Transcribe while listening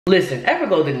Listen,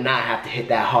 EVERGLOW did not have to hit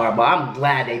that hard, but I'm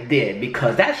glad they did,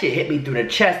 because that shit hit me through the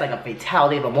chest like a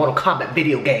fatality of a Mortal Kombat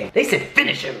video game. They said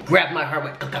finish him, grabbed my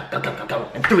helmet,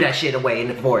 and threw that shit away in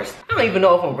the forest. I don't even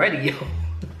know if I'm ready, yo.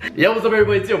 Yo, what's up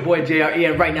everybody, it's your boy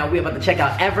JRE, and right now we're about to check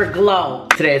out EVERGLOW.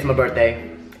 Today is my birthday.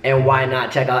 And why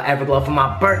not check out EVERGLOW for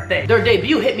my birthday? Their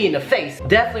debut hit me in the face.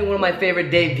 Definitely one of my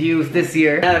favorite debuts this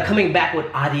year. Coming back with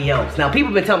Adios. Now, people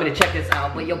have been telling me to check this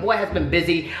out, but your boy has been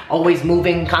busy, always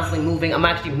moving, constantly moving. I'm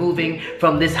actually moving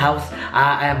from this house.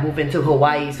 I am moving to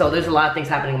Hawaii, so there's a lot of things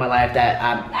happening in my life that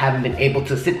I haven't been able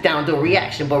to sit down and do a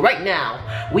reaction. But right now,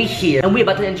 we here, and we're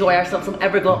about to enjoy ourselves some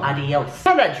EVERGLOW Adios. I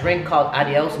had that drink called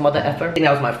Adios, mother effer. I think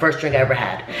that was my first drink I ever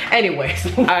had. Anyways,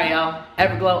 alright y'all,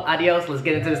 EVERGLOW Adios, let's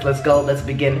get into this, let's go, let's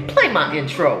begin. Play my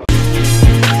intro.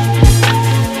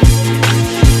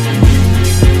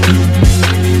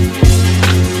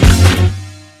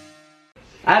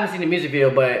 I haven't seen the music video,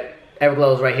 but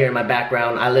EVERGLOW is right here in my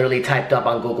background. I literally typed up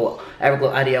on Google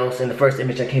EVERGLOW Adios, and the first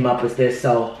image that came up was this,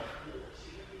 so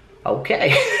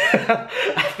okay.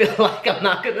 I feel like I'm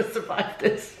not gonna survive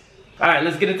this. Alright,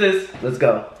 let's get into this. Let's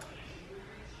go.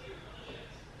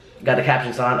 Got the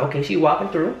captions on. Okay, she walking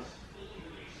through.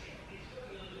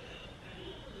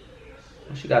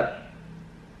 She got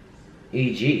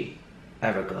EG,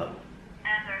 EVERGLOW.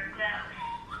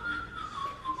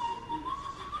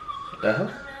 What the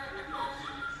hell?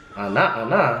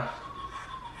 Nah.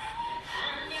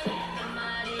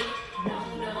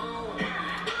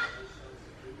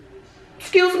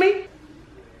 Excuse me?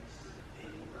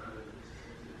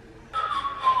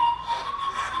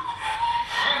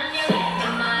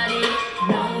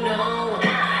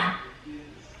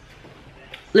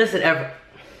 Listen,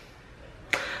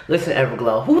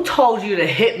 EVERGLOW, who told you to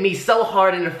hit me so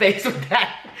hard in the face with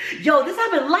that? Yo, this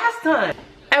happened last time.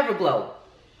 EVERGLOW,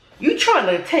 you trying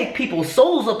to take people's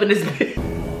souls up in this bitch.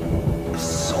 The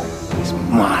soul is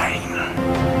mine.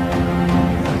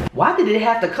 Why did it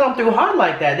have to come through hard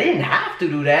like that? They didn't have to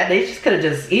do that. They just could have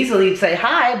just easily say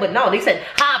hi, but no, they said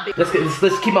hi. Let's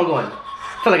keep on going.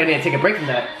 I feel like I need to take a break from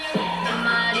that.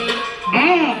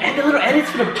 And the little edits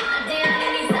for the...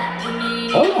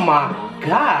 Oh my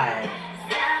God.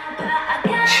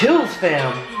 Chills,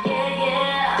 fam.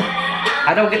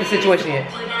 I don't get the situation yet.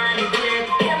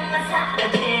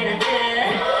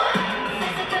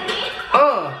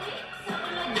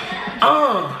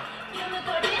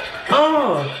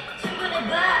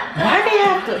 Why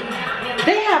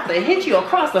they have to hit you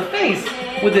across the face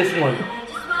with this one?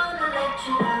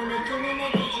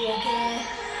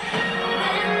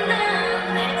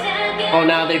 Oh,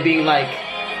 now they being like,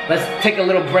 let's take a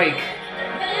little break.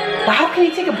 But how can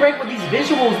you take a break with these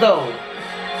visuals though?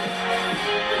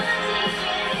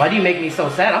 Why do you make me so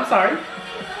sad? I'm sorry.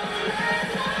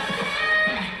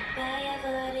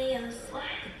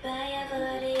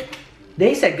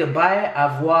 They said goodbye, au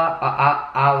revoir,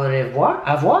 au revoir,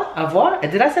 au revoir, au revoir.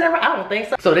 And did I say that right? I don't think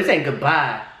so. So they saying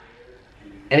goodbye.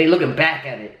 And they looking back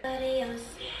at it.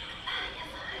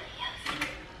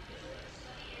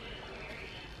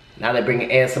 Now they're bringing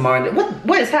ASMR in.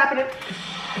 What is happening?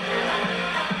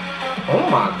 Oh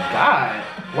my God.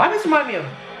 Why does this remind me of...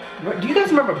 Do you guys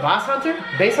remember Bass Hunter?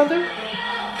 Why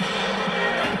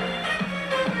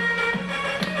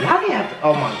do you have to...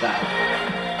 Oh my God.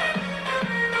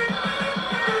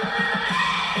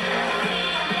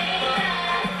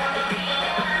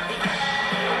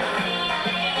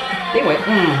 They went,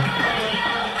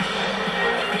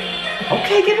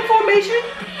 Okay, get in formation.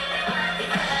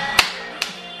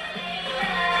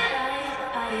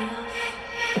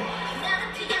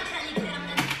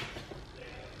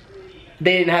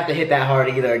 They didn't have to hit that hard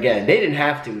either again. They didn't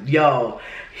have to. Yo,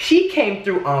 she came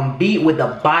through on beat with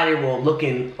the body roll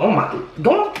looking, oh my,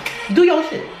 go on, do your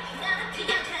shit.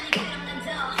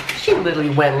 She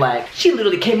literally went like, she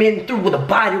literally came in through with the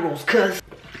body rolls, cuz.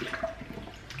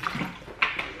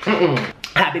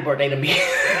 Happy birthday to me.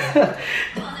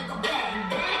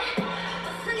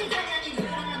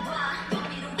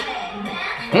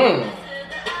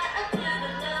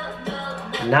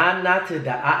 Nah to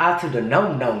the to the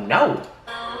no.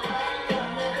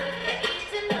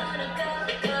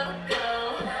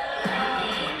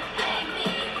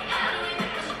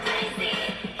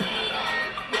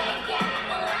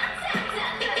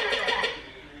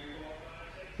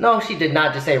 No, she did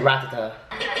not just say ratata.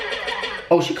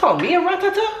 Oh, she called me a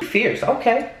ratata? Fierce,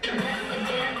 okay.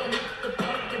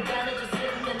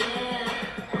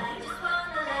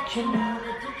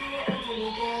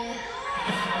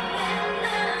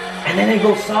 And then they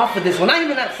go soft for this one. Not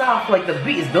even that soft, like the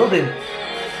beat is building.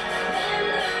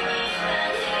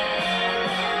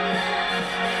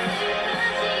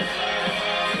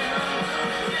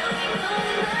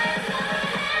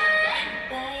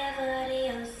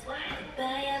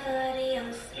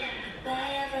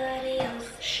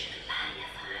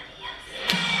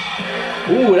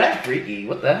 Ooh, that's freaky.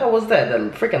 What the hell was that? The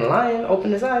freaking lion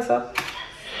opened his eyes up.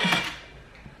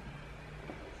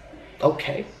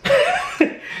 Okay.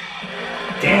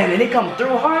 Damn, and they come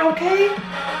through hard, okay?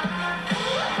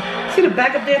 See the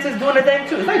backup dancers doing their thing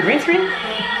too? Is that green screen?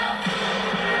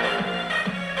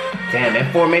 Damn,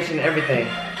 and formation and everything.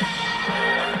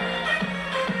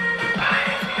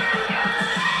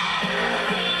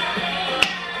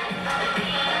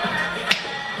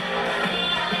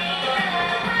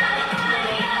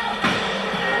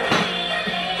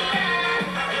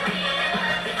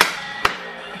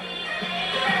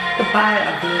 Goodbye,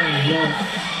 Adios.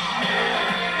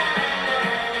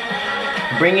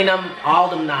 Bringing them all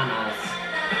them nanas.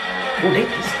 Oh, they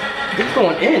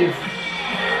going in.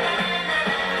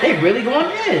 They really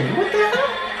going in. What the hell?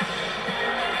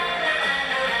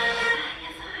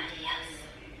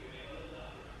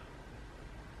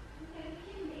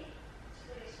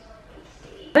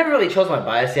 I never really chose my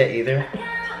bias yet either.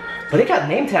 But they got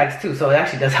name tags too, so it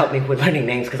actually does help me with learning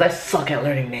names because I suck at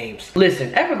learning names.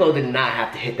 Listen, Everglow did not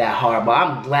have to hit that hard, but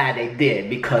I'm glad they did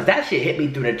because that shit hit me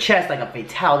through the chest like a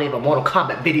fatality of a Mortal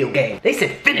Kombat video game. They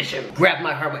said finish him, grabbed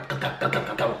my helmet,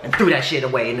 and threw that shit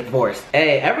away in the forest.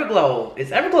 Hey, Everglow, is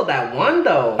Everglow that one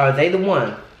though? Are they the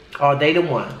one? Are they the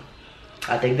one?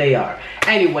 I think they are.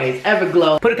 Anyways,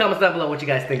 Everglow, put a comment down below what you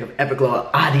guys think of Everglow.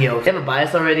 Adios. They have a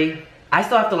bias already? I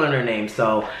still have to learn their name,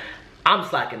 so I'm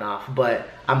slacking off, but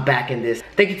I'm back in this.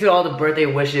 Thank you to all the birthday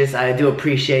wishes. I do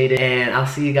appreciate it, and I'll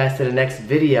see you guys to the next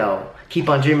video. Keep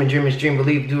on dreaming, dreamers dream,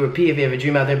 believe, do, repeat. If you have a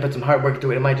dream out there, put some hard work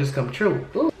through it, it might just come true.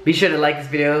 Ooh. Be sure to like this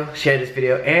video, share this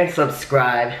video, and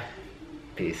subscribe.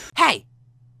 Peace. Hey,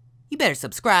 you better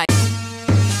subscribe.